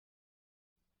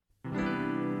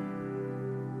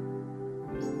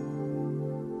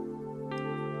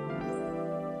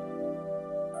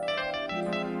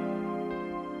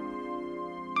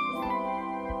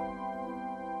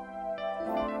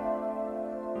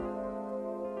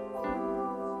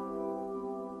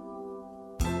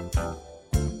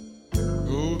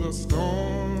the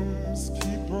storms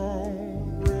keep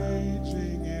on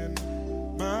raging in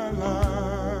my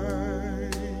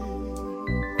life,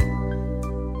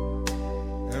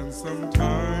 and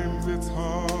sometimes it's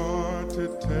hard to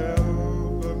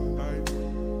tell the night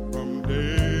from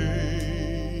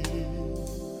day.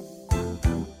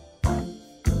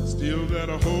 Still, that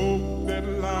hope that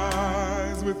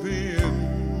lies within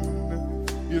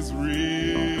is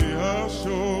reassured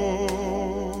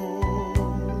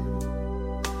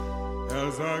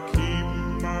as I keep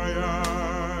my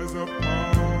eyes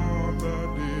upon the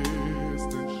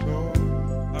distant shore.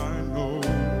 I know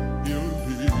He'll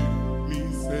lead me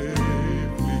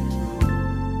safely to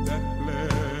that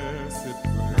blessed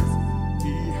place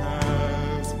He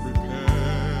has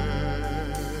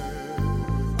prepared.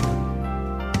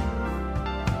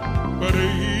 But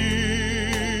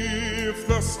if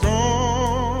the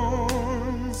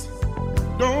storms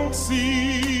don't cease,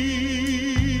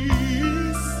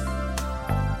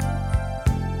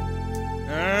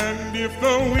 and if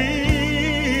the winds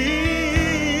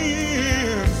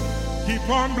keep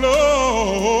on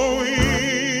blowing,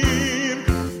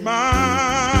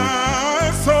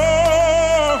 my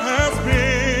soul has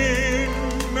been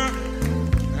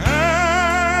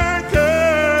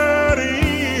anchored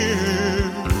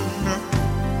in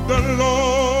the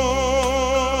Lord.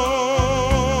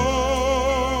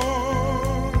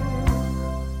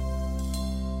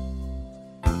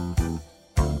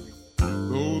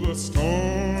 Though the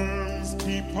storms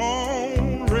keep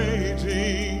on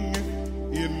raging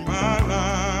in my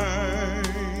life,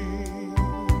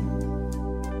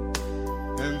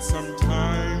 and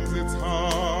sometimes it's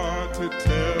hard to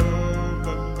tell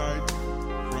the night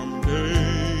from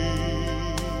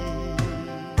day,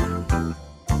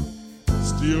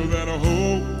 still that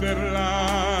hope that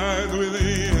lies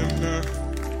within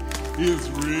is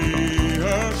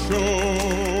reassured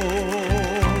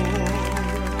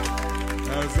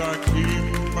as I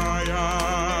keep my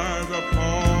eyes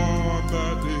upon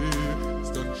the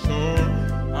distant shore.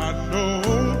 I know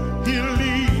He'll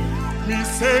lead me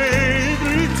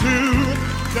safely to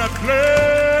that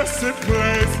blessed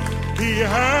place He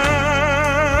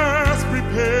has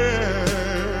prepared.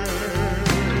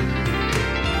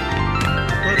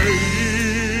 But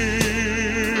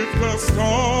if the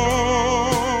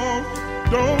storm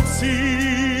don't cease,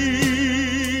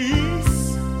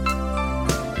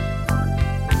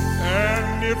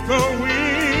 and if the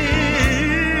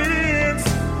winds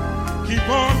keep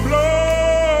on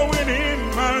blowing in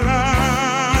my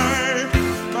life,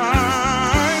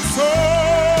 my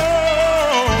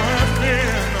soul has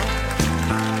been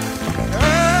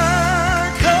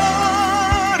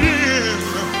anchored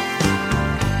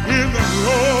in the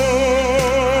Lord.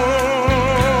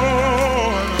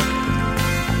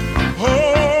 Oh,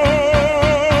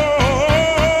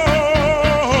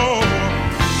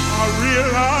 I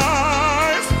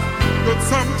realize that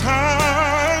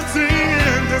sometimes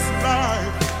in this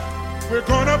life we're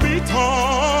gonna be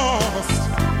tossed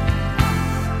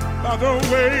by the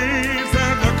waves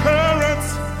and the currents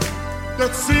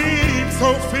that seem so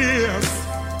fierce.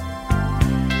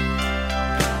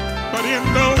 But in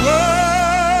the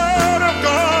Word of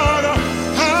God,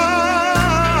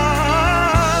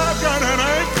 I've got an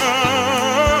anchor,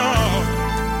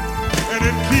 and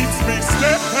it keeps me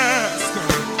steadfast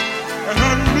and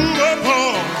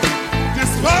unmovable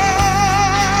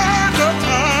despite the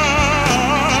tide.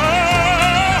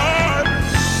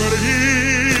 But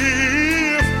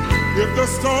if the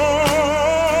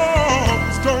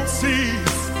storms don't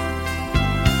cease,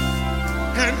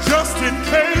 and just in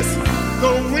case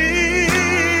the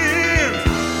winds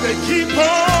they keep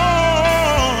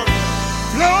on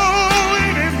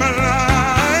blowing in my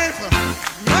life,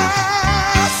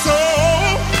 my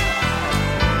soul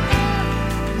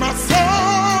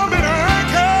been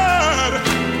anchored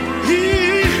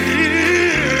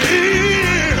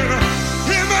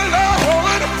in the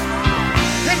Lord,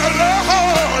 in the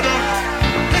Lord,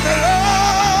 in the Lord.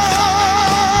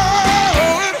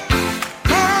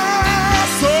 My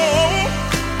soul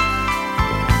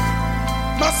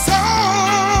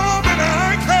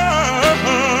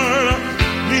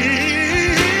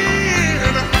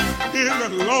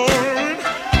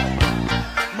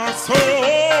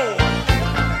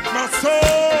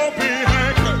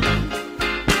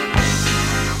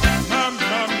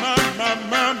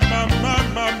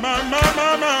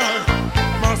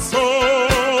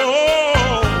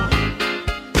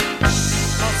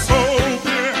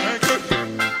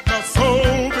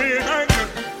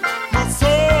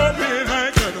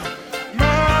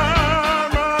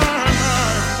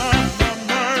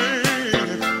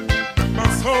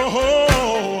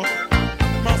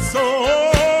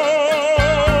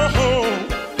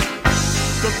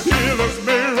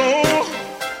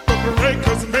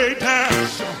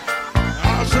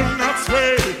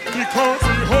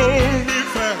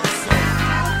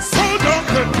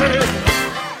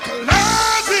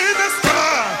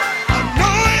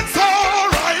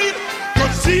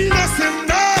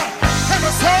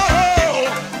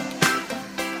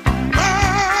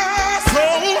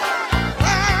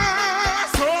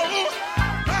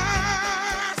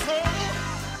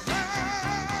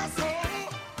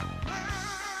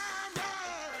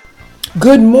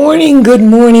Good morning, good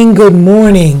morning, good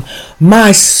morning.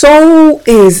 My soul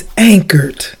is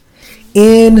anchored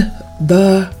in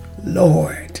the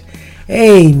Lord.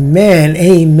 Amen,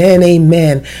 amen,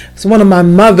 amen. It's one of my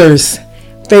mother's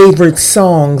favorite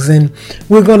songs, and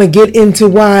we're going to get into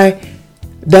why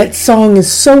that song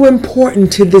is so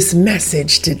important to this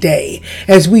message today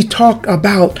as we talk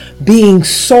about being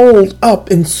sold up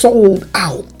and sold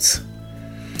out.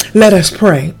 Let us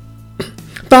pray.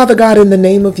 Father God, in the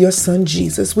name of your Son,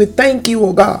 Jesus, we thank you,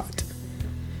 oh God,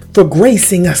 for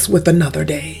gracing us with another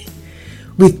day.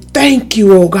 We thank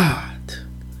you, oh God,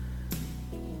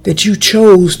 that you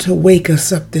chose to wake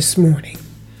us up this morning.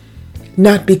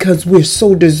 Not because we're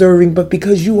so deserving, but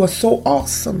because you are so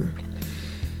awesome.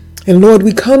 And Lord,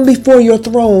 we come before your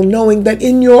throne knowing that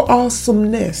in your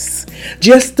awesomeness,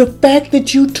 just the fact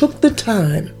that you took the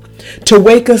time to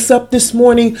wake us up this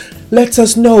morning lets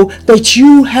us know that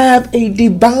you have a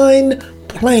divine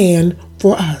plan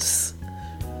for us.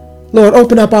 Lord,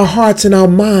 open up our hearts and our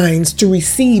minds to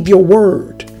receive your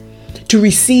word, to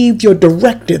receive your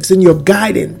directives and your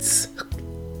guidance,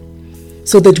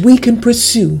 so that we can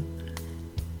pursue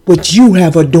what you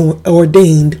have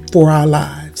ordained for our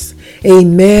lives.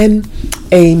 Amen,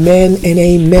 amen, and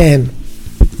amen.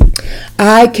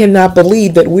 I cannot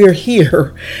believe that we're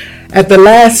here at the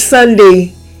last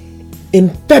Sunday in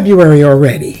February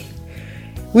already.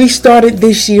 We started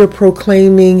this year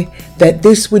proclaiming that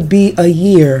this would be a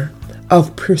year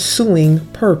of pursuing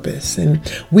purpose. And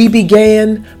we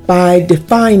began by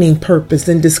defining purpose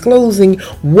and disclosing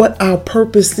what our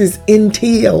purposes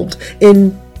entailed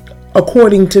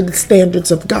according to the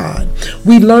standards of God.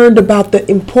 We learned about the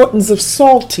importance of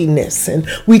saltiness, and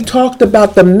we talked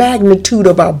about the magnitude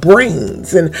of our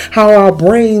brains and how our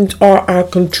brains are our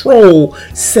control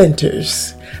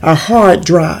centers, our hard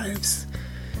drives.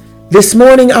 This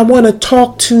morning, I want to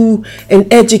talk to and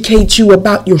educate you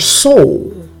about your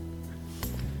soul.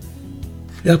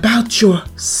 About your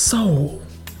soul.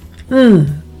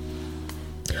 From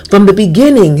the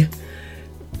beginning,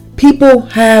 people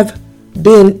have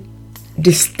been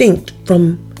distinct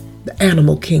from the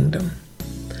animal kingdom.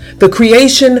 The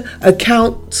creation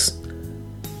accounts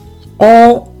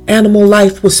all animal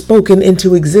life was spoken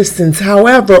into existence.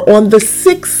 However, on the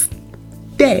sixth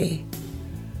day,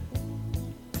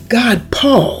 God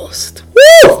paused.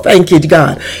 Woo! Thank you,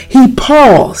 God. He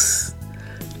paused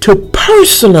to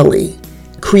personally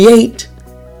create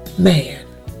man.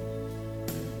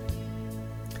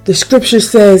 The scripture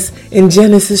says in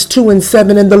Genesis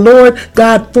 2:7, and the Lord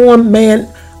God formed man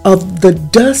of the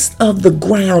dust of the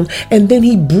ground, and then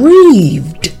he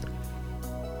breathed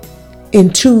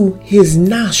into his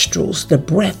nostrils the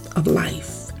breath of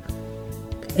life,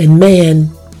 and man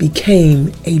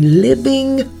became a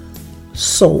living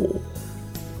soul.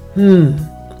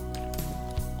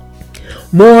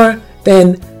 More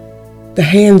than the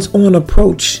hands-on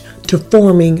approach to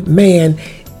forming man,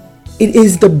 it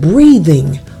is the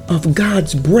breathing of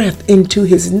God's breath into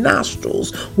his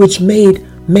nostrils which made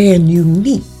man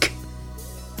unique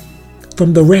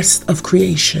from the rest of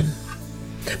creation.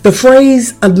 The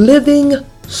phrase "a living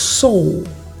soul"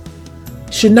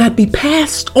 should not be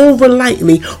passed over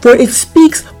lightly, for it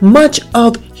speaks much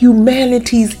of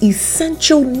humanity's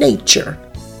essential nature.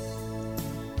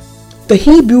 The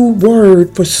Hebrew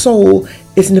word for soul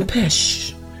is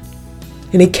nephesh,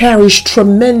 and it carries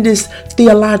tremendous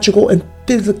theological and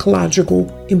physiological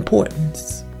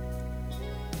importance.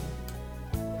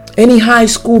 Any high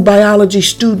school biology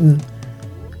student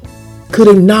could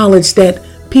acknowledge that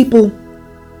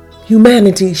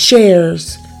humanity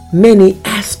shares many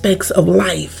aspects of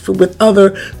life with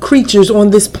other creatures on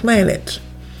this planet.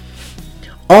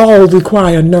 All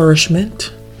require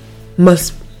nourishment,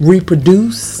 must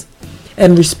reproduce,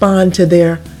 and respond to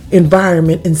their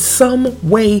environment in some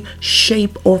way,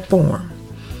 shape, or form.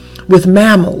 With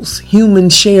mammals,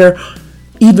 humans share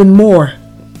even more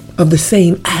of the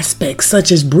same aspects,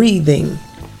 such as breathing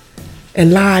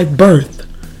and live birth.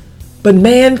 But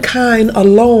mankind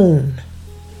alone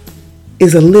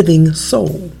is a living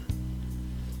soul.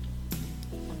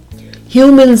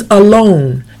 Humans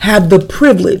alone have the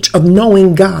privilege of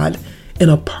knowing God in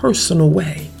a personal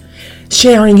way,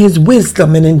 sharing his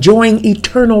wisdom and enjoying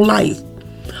eternal life.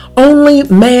 Only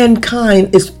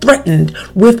mankind is threatened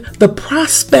with the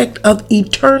prospect of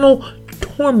eternal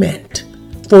torment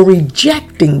for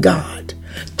rejecting God.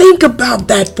 Think about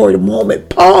that for a moment.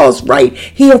 Pause right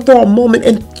here for a moment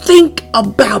and think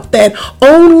about that.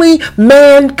 Only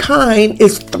mankind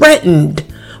is threatened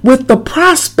with the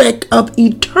prospect of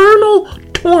eternal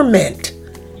torment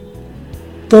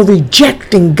for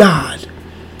rejecting God.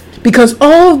 Because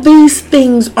all these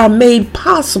things are made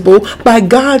possible by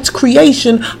God's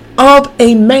creation of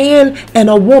a man and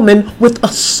a woman with a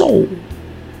soul.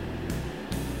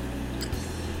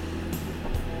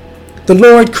 The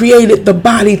Lord created the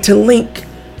body to link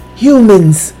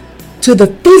humans to the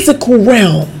physical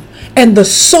realm, and the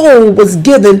soul was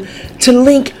given to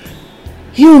link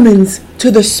humans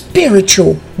to the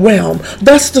spiritual realm.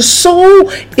 Thus, the soul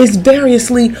is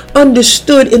variously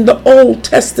understood in the Old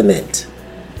Testament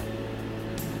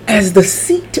as the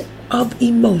seat of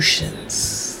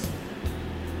emotions,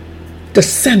 the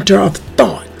center of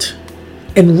thought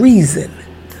and reason,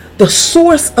 the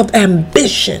source of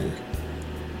ambition,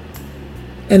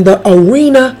 and the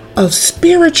arena of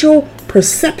spiritual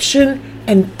perception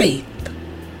and faith.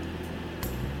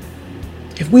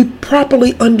 If we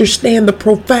properly understand the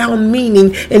profound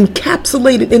meaning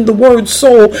encapsulated in the word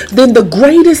soul, then the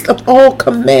greatest of all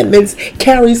commandments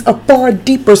carries a far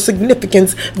deeper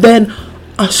significance than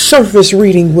a surface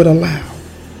reading would allow.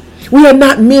 We are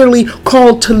not merely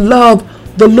called to love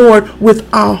the Lord with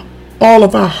all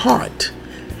of our heart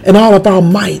and all of our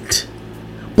might,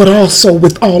 but also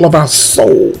with all of our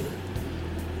soul.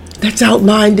 That's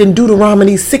outlined in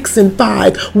Deuteronomy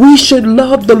 6:5. We should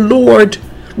love the Lord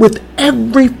with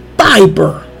every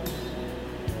fiber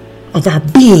of our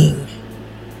being,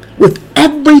 with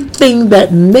everything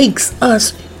that makes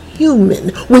us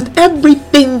human, with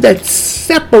everything that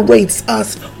separates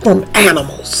us from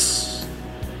animals.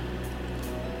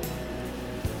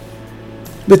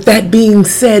 With that being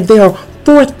said, there are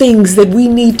 4 things that we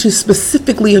need to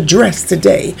specifically address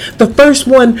today. The first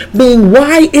one being,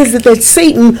 why is it that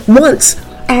Satan wants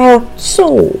our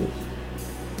soul?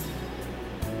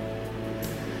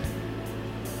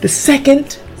 The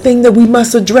second thing that we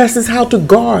must address is how to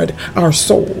guard our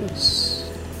souls.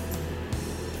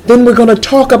 Then we're going to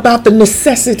talk about the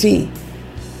necessity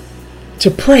to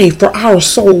pray for our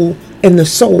soul and the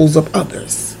souls of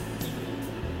others.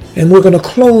 And we're going to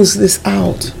close this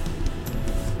out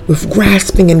with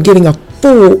grasping and getting a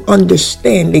full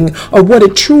understanding of what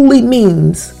it truly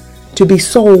means to be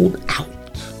sold out.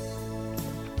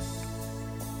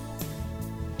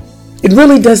 It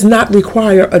really does not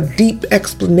require a deep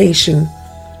explanation.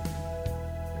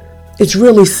 It's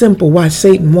really simple why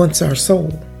Satan wants our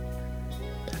soul.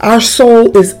 Our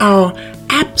soul is our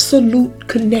absolute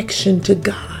connection to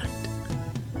God.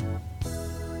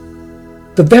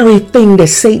 The very thing that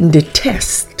Satan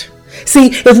detests.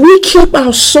 See, if we keep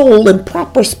our soul in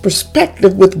proper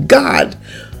perspective with God,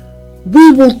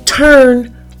 we will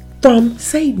turn from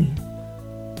Satan.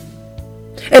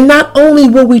 And not only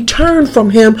will we turn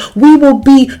from him, we will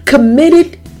be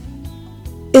committed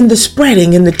in the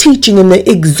spreading and the teaching and the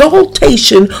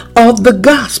exaltation of the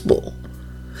gospel.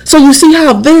 So you see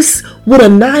how this would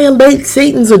annihilate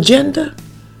Satan's agenda?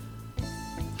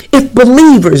 If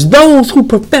believers, those who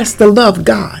profess to love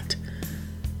God,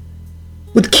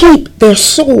 would keep their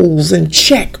souls in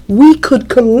check, we could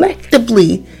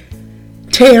collectively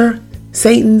tear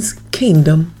Satan's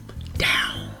kingdom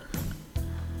down.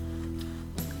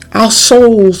 Our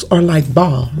souls are like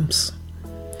bombs.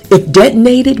 If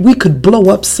detonated, we could blow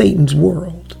up Satan's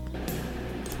world.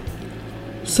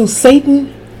 So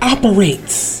Satan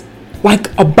operates like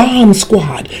a bomb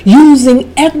squad,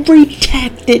 using every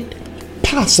tactic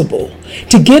possible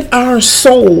to get our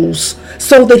souls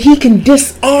so that he can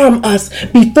disarm us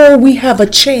before we have a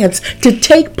chance to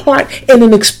take part in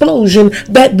an explosion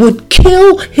that would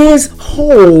kill his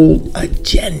whole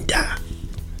agenda.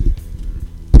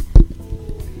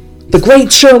 The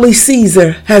great Shirley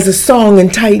Caesar has a song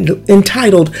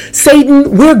entitled,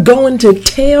 "Satan, we're going to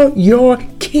tear your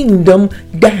kingdom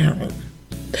down."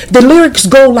 The lyrics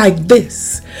go like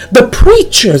this: the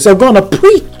preachers are going to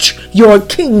preach your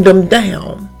kingdom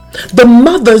down. The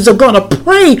mothers are going to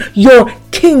pray your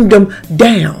kingdom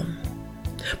down.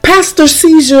 Pastor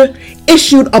Caesar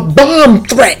issued a bomb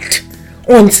threat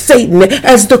on Satan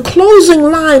as the closing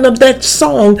line of that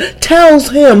song tells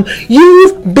him,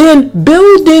 you've been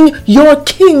building your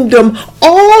kingdom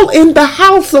all in the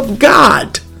house of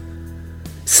God.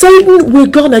 Satan, we're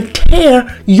going to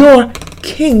tear your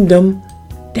kingdom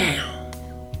down.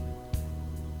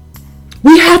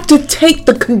 We have to take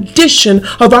the condition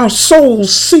of our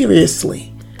souls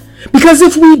seriously, because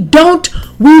if we don't,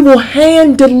 we will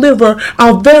hand deliver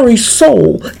our very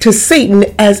soul to Satan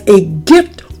as a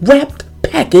gift wrapped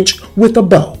package with a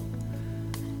bow.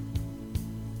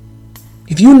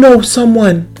 If you know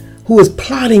someone who is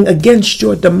plotting against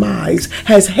your demise,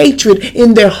 has hatred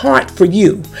in their heart for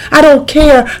you, I don't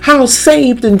care how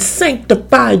saved and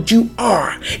sanctified you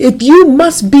are. If you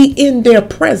must be in their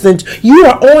presence, you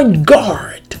are on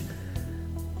guard.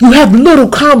 You have little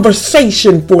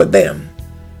conversation for them.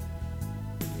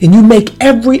 And you make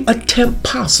every attempt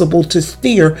possible to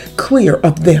steer clear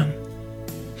of them.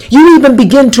 You even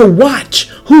begin to watch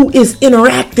who is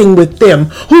interacting with them,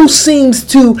 who seems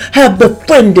to have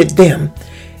befriended them.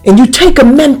 And you take a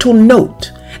mental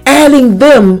note, adding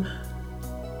them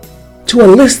to a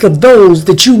list of those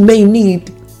that you may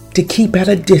need to keep at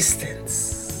a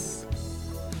distance.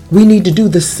 We need to do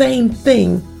the same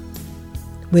thing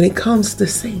when it comes to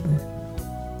Satan.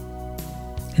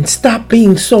 And stop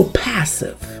being so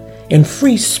passive and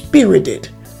free-spirited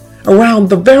around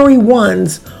the very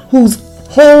ones whose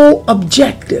whole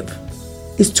objective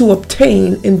is to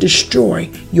obtain and destroy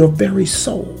your very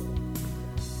soul.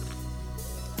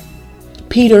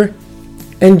 Peter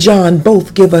and John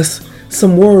both give us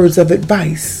some words of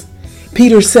advice.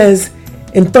 Peter says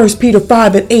in 1 Peter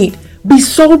 5:8, be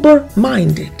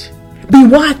sober-minded, be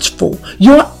watchful.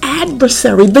 Your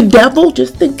adversary, the devil,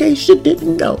 just in case you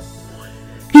didn't know,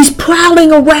 he's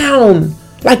prowling around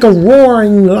like a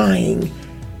roaring lion,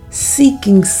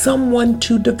 seeking someone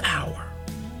to devour.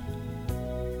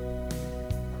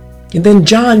 And then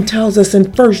John tells us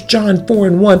in 1 John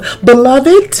 4:1,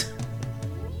 beloved,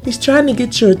 he's trying to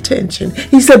get your attention.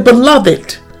 He said,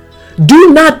 beloved,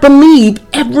 do not believe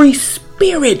every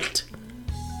spirit,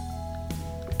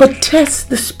 but test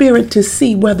the spirit to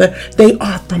see whether they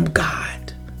are from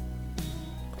God.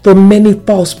 For many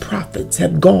false prophets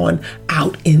have gone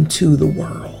out into the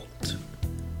world.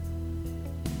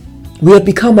 We have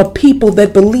become a people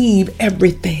that believe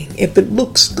everything. If it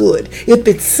looks good, if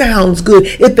it sounds good,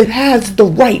 if it has the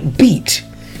right beat,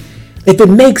 if it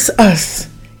makes us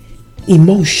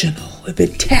emotional, if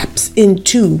it taps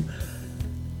into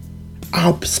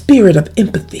our spirit of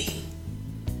empathy,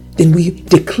 then we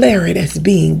declare it as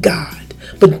being God.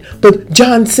 But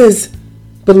John says,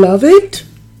 beloved,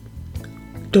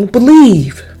 don't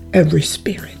believe every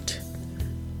spirit.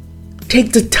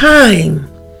 Take the time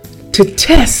to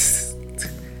test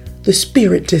the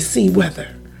spirit to see whether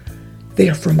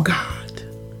they're from God.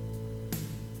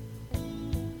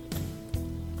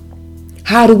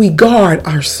 How do we guard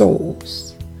our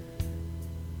souls?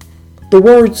 The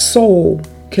word soul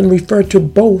can refer to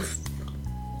both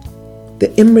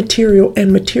the immaterial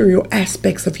and material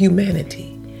aspects of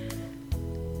humanity.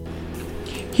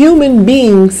 Human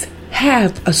beings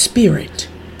have a spirit,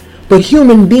 but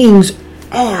human beings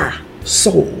are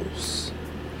souls.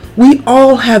 We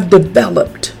all have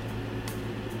developed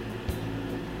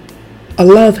a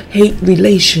love-hate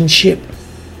relationship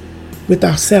with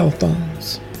our cell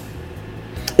phones.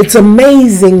 It's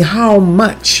amazing how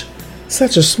much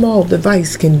such a small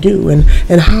device can do, and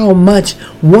how much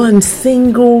one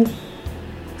single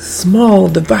small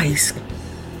device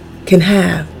can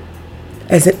have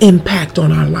as an impact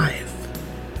on our life.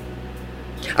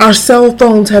 Our cell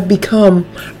phones have become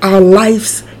our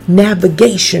life's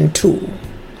navigation tool.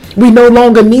 We no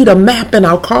longer need a map in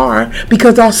our car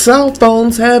because our cell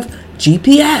phones have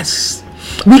GPS.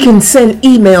 We can send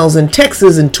emails and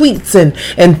texts and tweets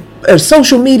and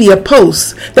social media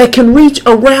posts that can reach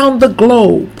around the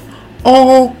globe,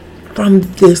 all from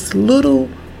this little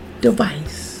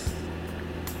device.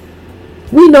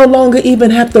 We no longer even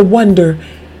have to wonder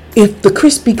if the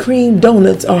Krispy Kreme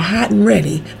donuts are hot and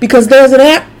ready because there's an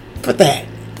app for that.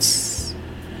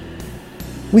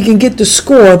 We can get the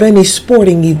score of any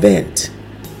sporting event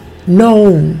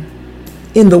known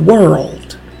in the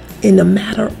world in a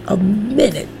matter of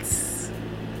minutes.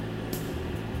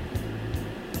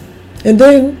 And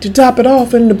then to top it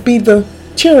off and to be the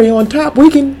cherry on top, we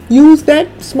can use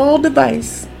that small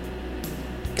device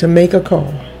to make a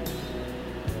call.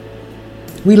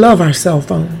 We love our cell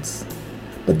phones,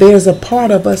 but there's a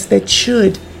part of us that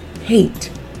should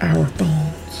hate our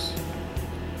phones.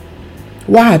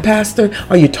 Why, Pastor?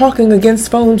 Are you talking against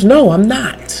phones? No, I'm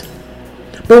not.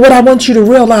 But what I want you to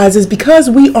realize is because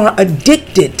we are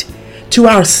addicted to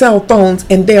our cell phones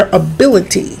and their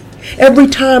ability, every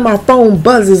time our phone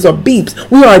buzzes or beeps,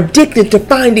 we are addicted to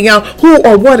finding out who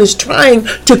or what is trying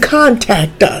to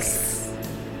contact us.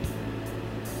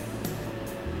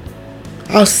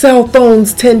 Our cell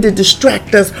phones tend to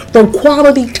distract us from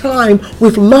quality time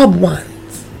with loved ones.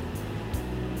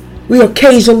 We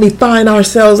occasionally find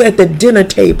ourselves at the dinner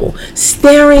table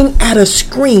staring at a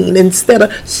screen instead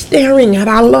of staring at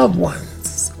our loved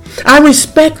ones. I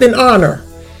respect and honor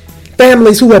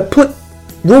families who have put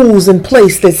rules in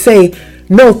place that say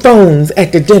no phones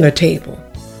at the dinner table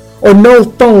or no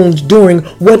phones during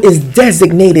what is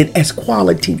designated as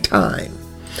quality time.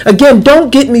 Again,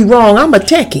 don't get me wrong, I'm a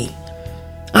techie.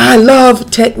 I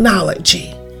love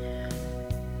technology.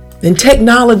 And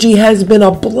technology has been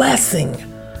a blessing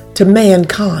to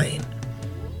mankind.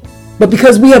 But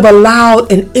because we have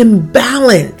allowed an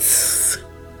imbalance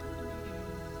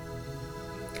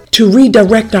to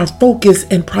redirect our focus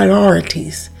and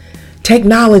priorities,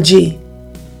 technology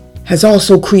has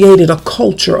also created a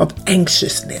culture of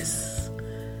anxiousness,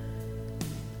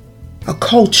 a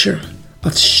culture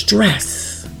of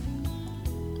stress.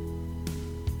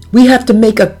 We have to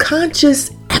make a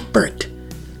conscious effort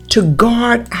to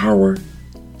guard our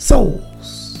souls.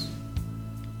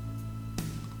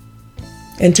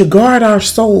 And to guard our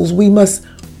souls, we must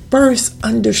first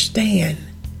understand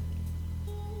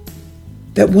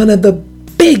that one of the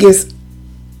biggest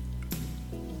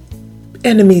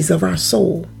enemies of our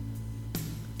soul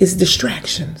is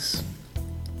distractions.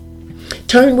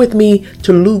 Turn with me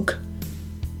to Luke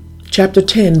chapter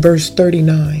 10, verse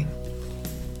 39.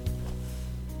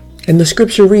 And the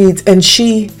scripture reads, "And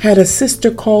she had a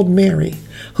sister called Mary,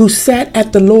 who sat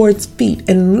at the Lord's feet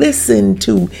and listened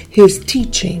to his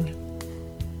teaching.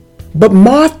 But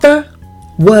Martha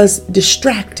was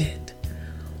distracted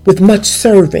with much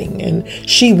serving, and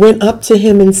she went up to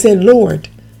him and said, 'Lord,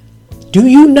 do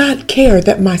you not care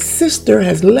that my sister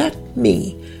has left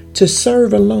me to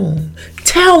serve alone?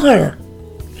 Tell her,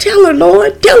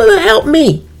 Lord, tell her to help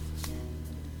me.'"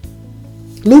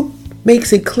 Luke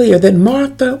makes it clear that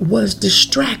Martha was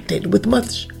distracted with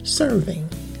much serving.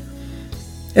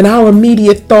 And our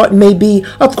immediate thought may be,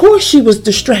 of course she was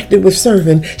distracted with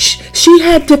serving. She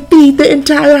had to feed the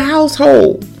entire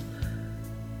household.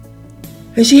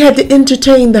 And she had to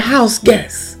entertain the house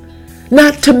guests.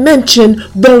 Not to mention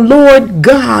the Lord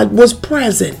God was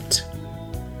present.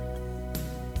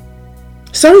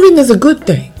 Serving is a good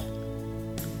thing.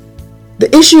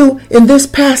 The issue in this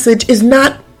passage is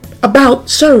not about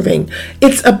serving.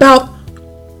 It's about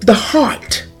the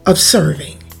heart of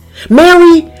serving.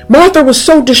 Martha was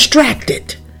so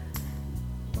distracted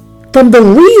from the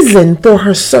reason for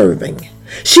her serving.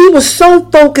 She was so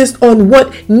focused on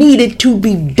what needed to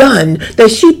be done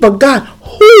that she forgot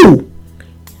who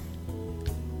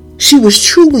she was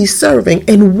truly serving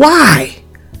and why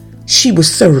she was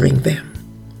serving them.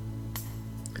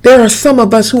 There are some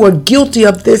of us who are guilty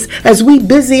of this as we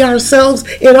busy ourselves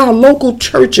in our local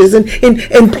churches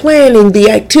and planning the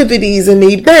activities and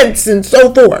the events and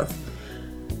so forth.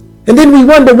 And then we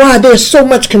wonder why there's so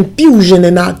much confusion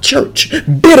in our church,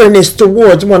 bitterness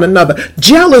towards one another,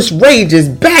 jealous rages,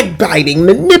 backbiting,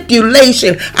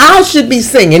 manipulation. I should be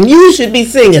singing, you should be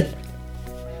singing.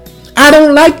 I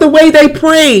don't like the way they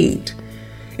prayed.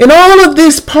 And all of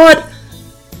this part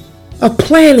of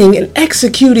planning and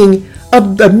executing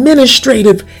of the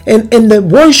administrative and the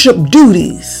worship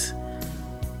duties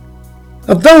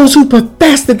of those who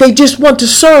profess that they just want to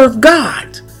serve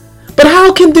God. But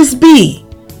how can this be?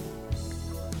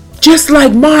 Just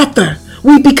like Martha,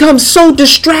 we become so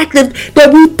distracted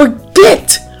that we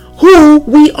forget who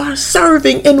we are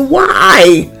serving and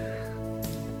why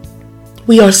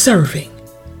we are serving.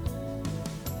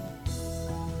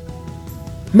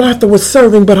 Martha was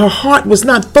serving, but her heart was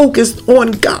not focused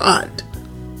on God.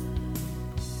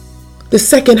 The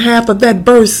second half of that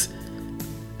verse,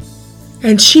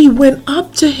 "And she went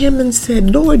up to him and said,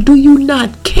 'Lord, do you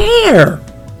not care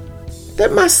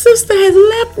that my sister has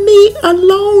left me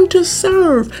alone to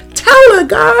serve?'" Tell her,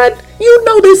 God, you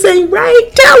know this ain't right.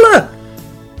 Tell her.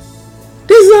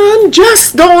 There's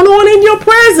unjust going on in your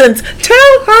presence.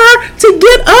 Tell her to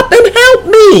get up and help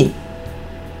me.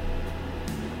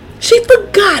 She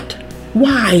forgot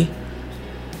why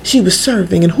she was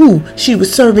serving and who she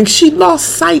was serving. She lost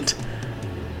sight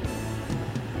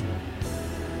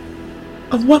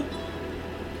of what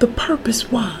the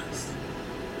purpose was.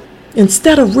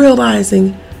 Instead of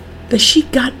realizing that she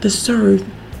got to serve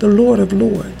the Lord of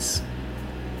Lords,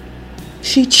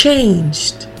 she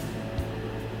changed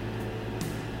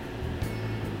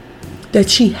that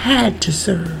she had to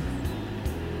serve.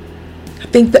 I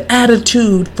think the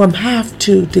attitude from have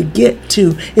to get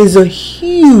to is a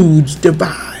huge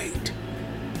divide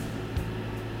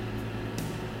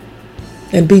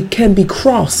and can be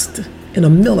crossed in a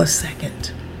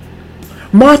millisecond.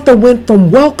 Martha went from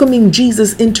welcoming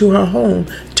Jesus into her home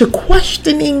to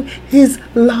questioning his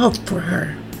love for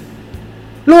her.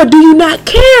 "Lord, do you not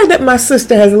care that my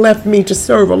sister has left me to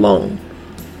serve alone?"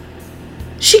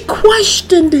 She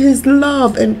questioned his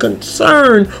love and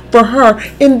concern for her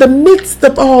in the midst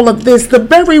of all of this, the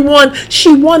very one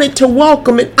she wanted to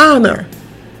welcome and honor.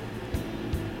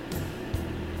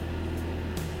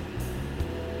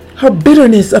 Her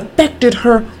bitterness affected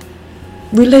her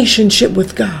relationship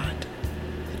with God.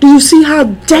 Do you see how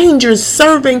dangerous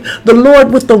serving the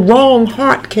Lord with the wrong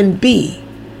heart can be?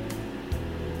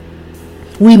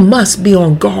 We must be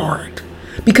on guard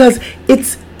because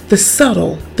it's the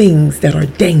subtle things that are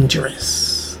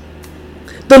dangerous,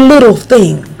 the little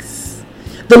things,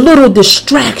 the little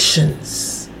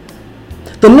distractions,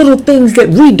 the little things that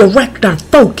redirect our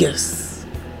focus.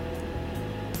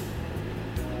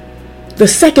 The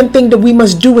second thing that we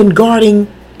must do in guarding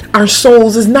our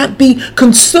souls is not be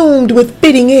consumed with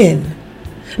fitting in,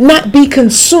 not be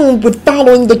consumed with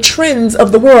following the trends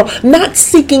of the world, not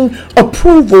seeking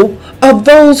approval of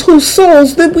those whose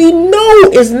souls that we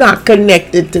know is not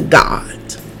connected to God.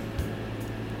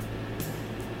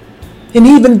 And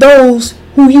even those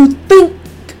who you think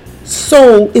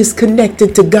soul is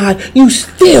connected to God, you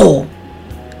still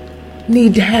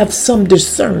need to have some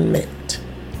discernment.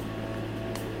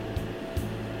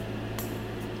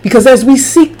 Because as we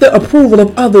seek the approval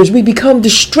of others, we become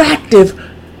distracted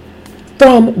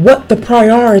from what the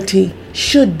priority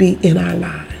should be in our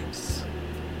lives,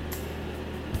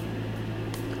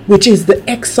 which is the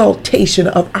exaltation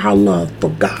of our love for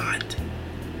God.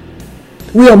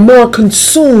 We are more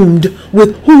consumed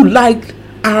with who liked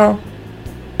our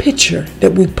picture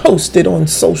that we posted on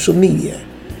social media.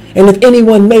 And if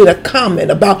anyone made a comment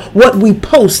about what we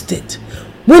posted,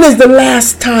 when is the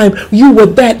last time you were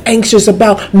that anxious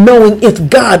about knowing if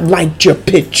God liked your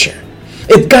picture?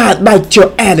 If God liked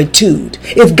your attitude,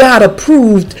 if God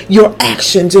approved your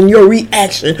actions and your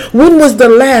reaction? When was the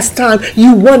last time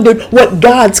you wondered what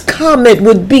God's comment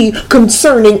would be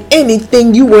concerning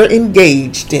anything you were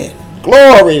engaged in?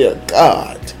 Glory to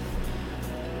God.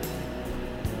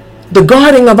 The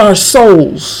guarding of our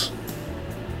souls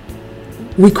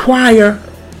require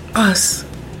us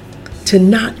to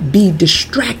not be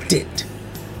distracted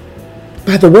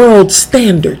by the world's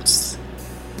standards,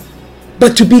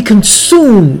 but to be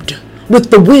consumed with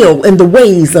the will and the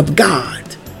ways of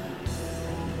God.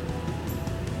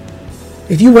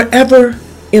 If you were ever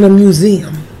in a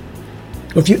museum,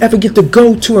 or if you ever get to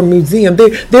go to a museum,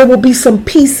 there will be some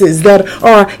pieces that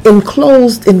are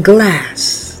enclosed in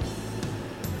glass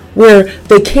where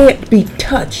they can't be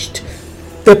touched.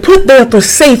 They're put there for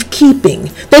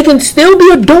safekeeping. They can still be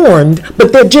adorned,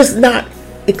 but they're just not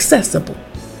accessible.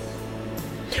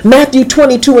 Matthew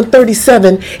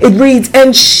 22:37, it reads,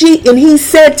 and he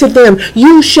said to them,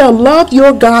 you shall love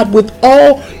your God with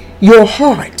all your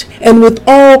heart and with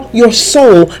all your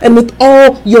soul and with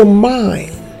all your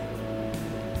mind.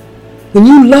 When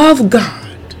you love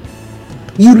God,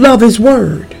 you love his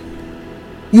word.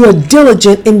 You are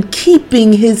diligent in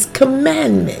keeping his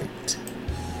commandment.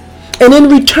 And in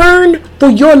return for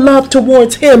your love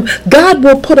towards him, God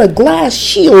will put a glass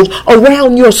shield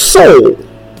around your soul,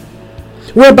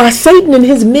 whereby Satan and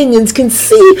his minions can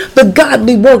see the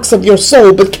godly works of your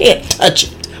soul but can't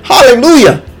touch it.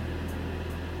 Hallelujah.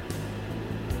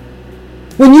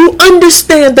 When you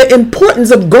understand the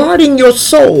importance of guarding your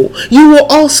soul, you will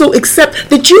also accept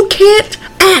that you can't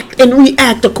act and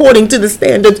react according to the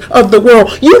standards of the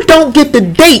world. You don't get to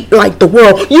date like the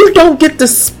world. You don't get to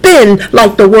spend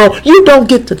like the world. You don't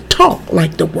get to talk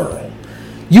like the world.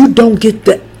 You don't get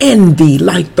to envy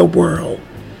like the world.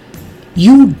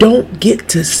 You don't get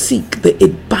to seek the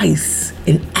advice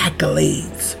and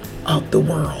accolades of the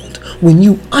world when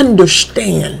you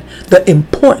understand the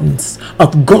importance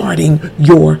of guarding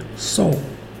your soul.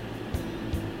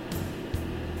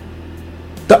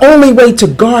 The only way to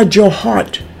guard your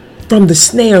heart from the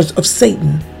snares of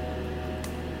Satan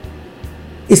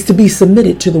is to be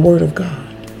submitted to the Word of God.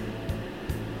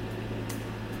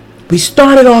 We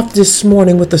started off this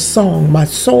morning with a song, My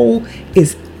Soul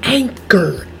is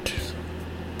Anchored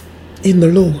in the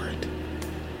Lord.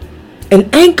 An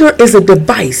anchor is a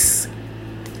device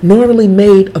normally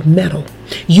made of metal,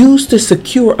 used to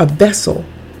secure a vessel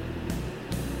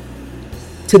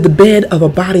to the bed of a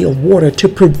body of water to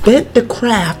prevent the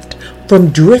craft from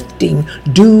drifting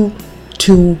due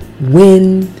to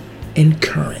wind and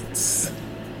currents.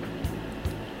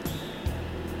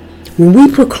 When we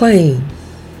proclaim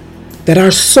that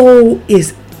our soul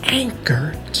is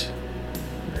anchored,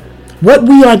 what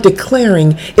we are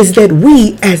declaring is that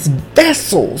we as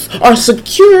vessels are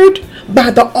secured by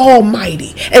the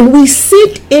Almighty, and we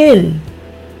sit in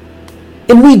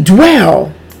and we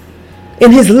dwell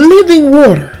in his living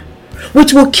water,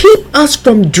 which will keep us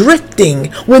from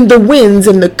drifting when the winds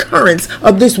and the currents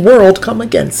of this world come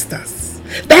against us.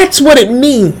 That's what it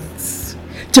means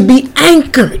to be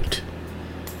anchored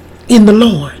in the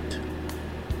Lord.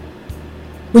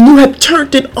 When you have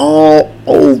turned it all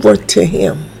over to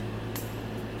him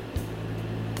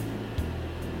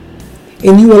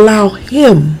and you allow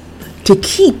him to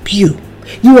keep you.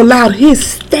 You allowed his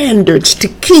standards to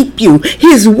keep you,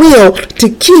 his will to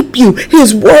keep you,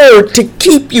 his word to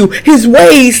keep you, his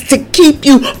ways to keep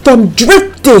you from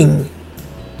drifting.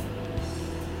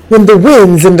 when the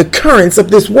winds and the currents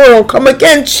of this world come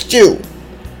against you.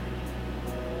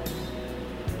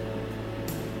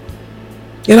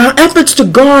 In our efforts to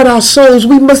guard our souls,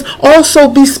 we must also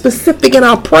be specific in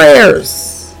our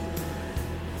prayers.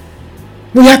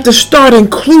 We have to start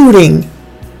including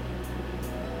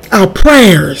our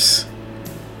prayers.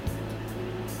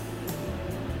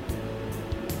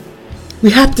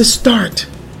 We have to start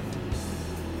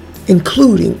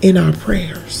including in our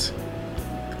prayers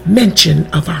mention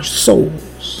of our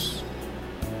souls.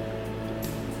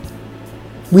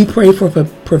 We pray for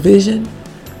provision.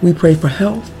 We pray for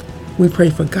health. We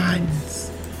pray for guidance.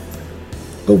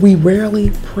 But we rarely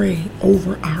pray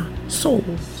over our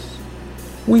souls.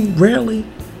 We rarely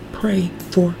pray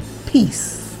for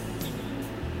peace.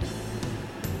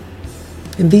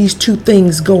 And these two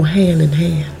things go hand in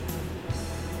hand.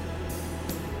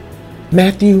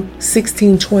 Matthew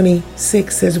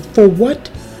 16:26 says, "For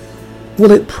what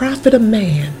will it profit a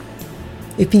man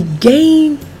if he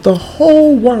gain the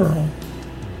whole world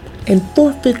and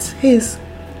forfeits his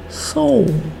soul?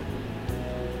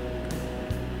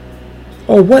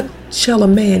 Or what shall a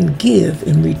man give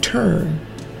in return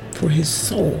for his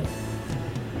soul?"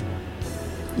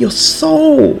 Your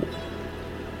soul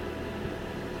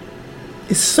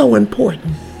is so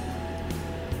important.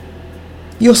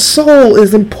 Your soul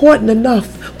is important enough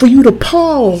for you to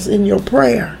pause in your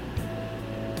prayer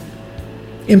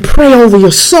and pray over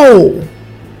your soul.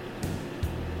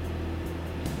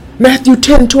 Matthew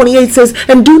 10:28 says,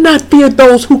 "And do not fear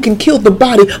those who can kill the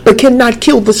body, but cannot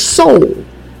kill the soul.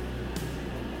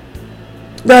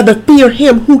 Rather fear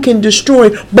him who can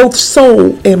destroy both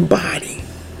soul and body."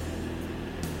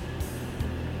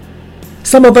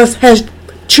 Some of us has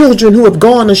children who have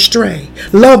gone astray,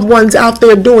 loved ones out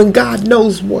there doing God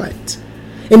knows what.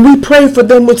 And we pray for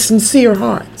them with sincere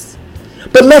hearts.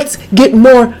 But let's get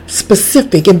more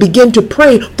specific and begin to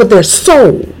pray for their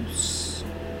souls.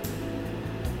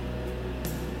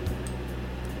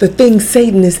 The thing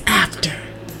Satan is after.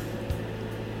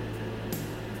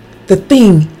 The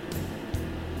thing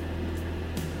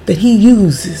that he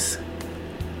uses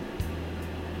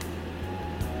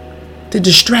to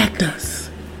distract us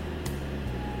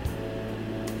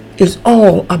is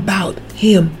all about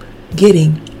him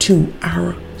getting to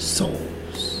our souls.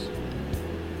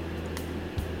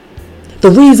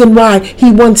 The reason why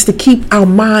he wants to keep our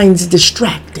minds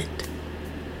distracted,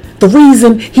 the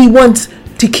reason he wants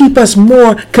to keep us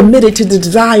more committed to the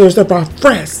desires of our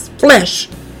flesh,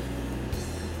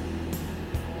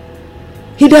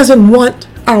 he doesn't want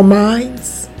our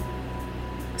minds.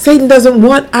 Satan doesn't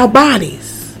want our bodies.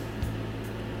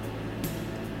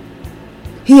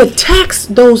 He attacks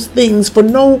those things for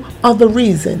no other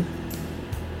reason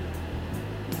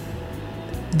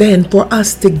than for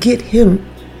us to get him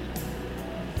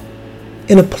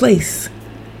in a place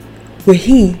where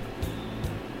he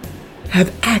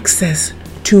have access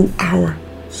to our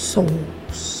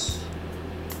souls.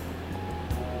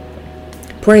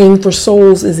 Praying for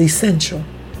souls is essential.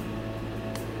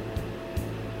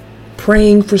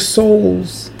 Praying for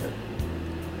souls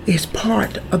is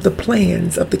part of the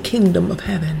plans of the kingdom of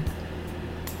heaven.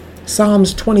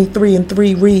 Psalms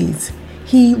 23:3 reads,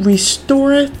 "He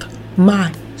restoreth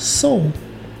my soul.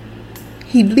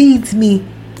 He leads me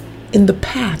in the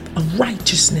path of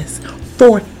righteousness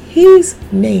for his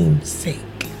name's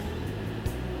sake."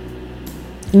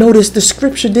 Notice the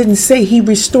scripture didn't say he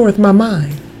restoreth my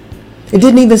mind. It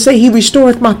didn't even say he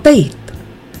restoreth my faith.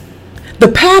 The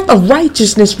path of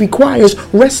righteousness requires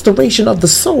restoration of the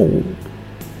soul.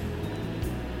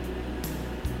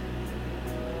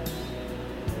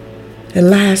 And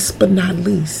last but not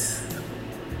least,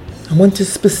 I want to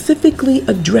specifically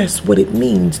address what it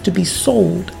means to be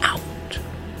sold out.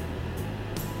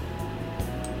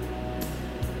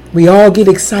 We all get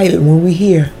excited when we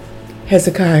hear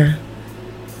Hezekiah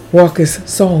Walker's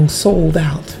song, "Sold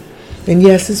Out." And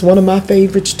yes, it's one of my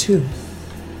favorites too.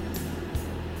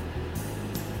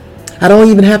 I don't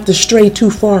even have to stray too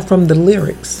far from the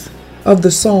lyrics of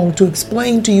the song to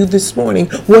explain to you this morning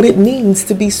what it means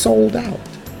to be sold out.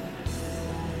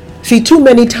 See, too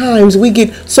many times we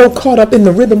get so caught up in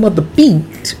the rhythm of the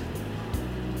beat,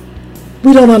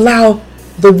 we don't allow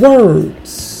the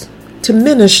words to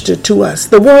minister to us.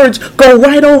 The words go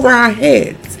right over our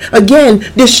heads. Again,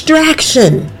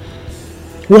 distraction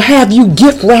will have you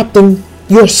gift wrapping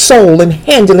your soul and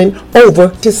handing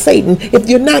over to Satan if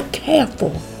you're not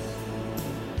careful.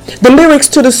 The lyrics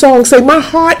to the song say, "My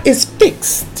heart is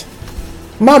fixed.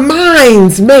 My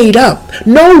mind's made up.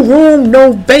 No room,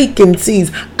 no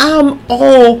vacancies. I'm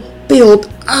all filled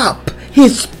up.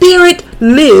 His spirit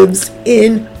lives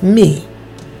in me."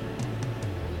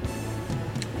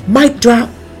 Mic drop.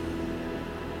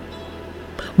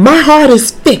 My heart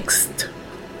is fixed,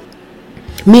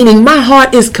 meaning my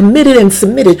heart is committed and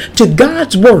submitted to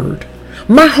God's word.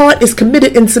 My heart is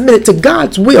committed and submitted to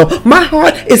God's will. My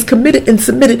heart is committed and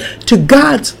submitted to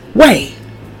God's way.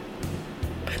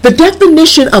 The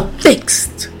definition of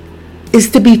fixed is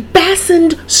to be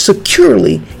fastened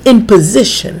securely in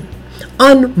position,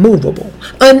 unmovable,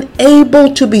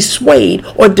 unable to be swayed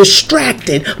or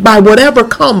distracted by whatever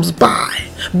comes by,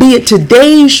 be it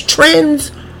today's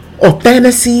trends or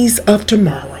fantasies of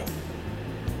tomorrow.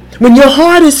 When your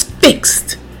heart is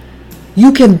fixed,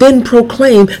 you can then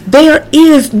proclaim there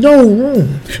is no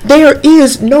room, there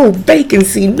is no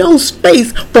vacancy, no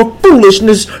space for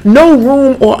foolishness, no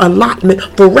room or allotment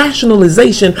for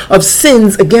rationalization of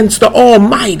sins against the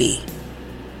Almighty.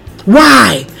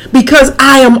 Why? Because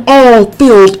I am all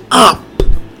filled up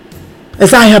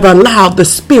as I have allowed the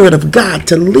Spirit of God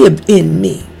to live in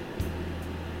me.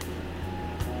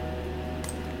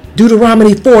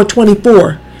 Deuteronomy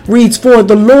 4:24 reads, "For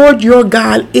the Lord your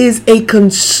God is a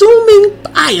consuming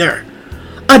fire,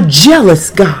 a jealous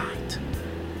God."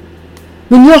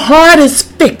 When your heart is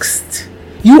fixed,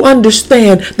 you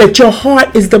understand that your heart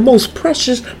is the most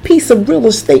precious piece of real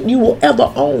estate you will ever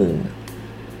own.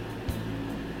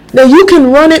 Now you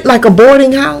can run it like a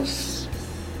boarding house,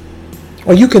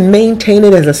 or you can maintain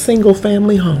it as a single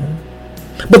family home.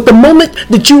 But the moment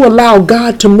that you allow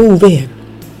God to move in,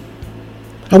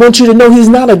 I want you to know He's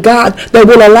not a God that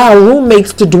will allow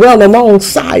roommates to dwell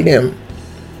alongside Him.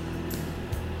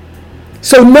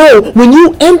 So know, when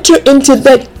you enter into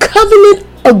that covenant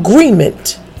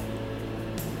agreement,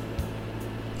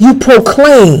 you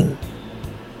proclaim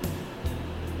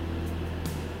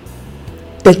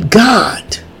that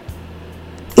God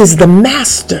is the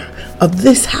master of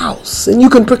this house. And you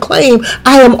can proclaim,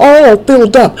 I am all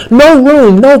filled up. No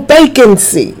room, no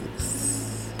vacancies.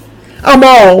 I'm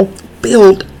all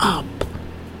filled up.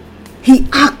 He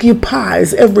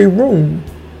occupies every room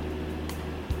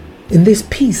in this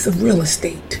piece of real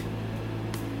estate.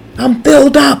 I'm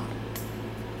filled up.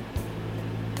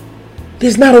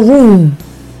 There's not a room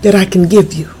that I can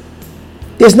give you.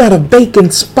 There's not a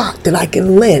vacant spot that I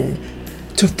can lend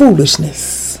to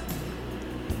foolishness.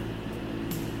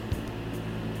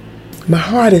 My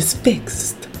heart is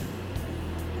fixed.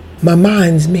 My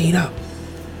mind's made up.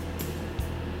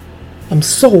 I'm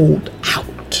sold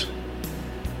out.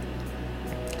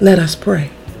 Let us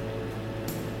pray.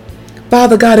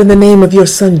 Father God, in the name of your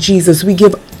Son Jesus, we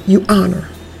give you honor.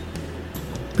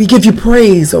 We give you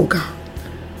praise, oh God,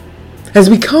 as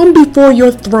we come before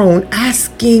your throne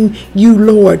asking you,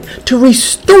 Lord, to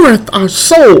restore our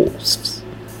souls,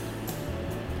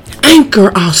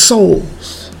 anchor our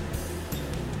souls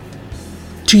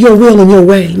to your will and your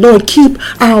way. Lord, keep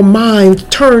our minds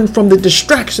turned from the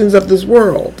distractions of this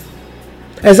world,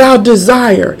 as our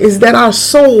desire is that our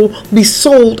soul be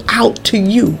sold out to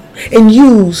you and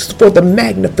used for the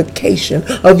magnification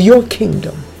of your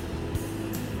kingdom,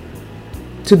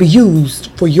 to be used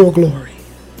for your glory.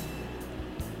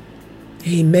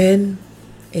 Amen,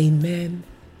 amen,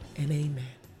 and amen.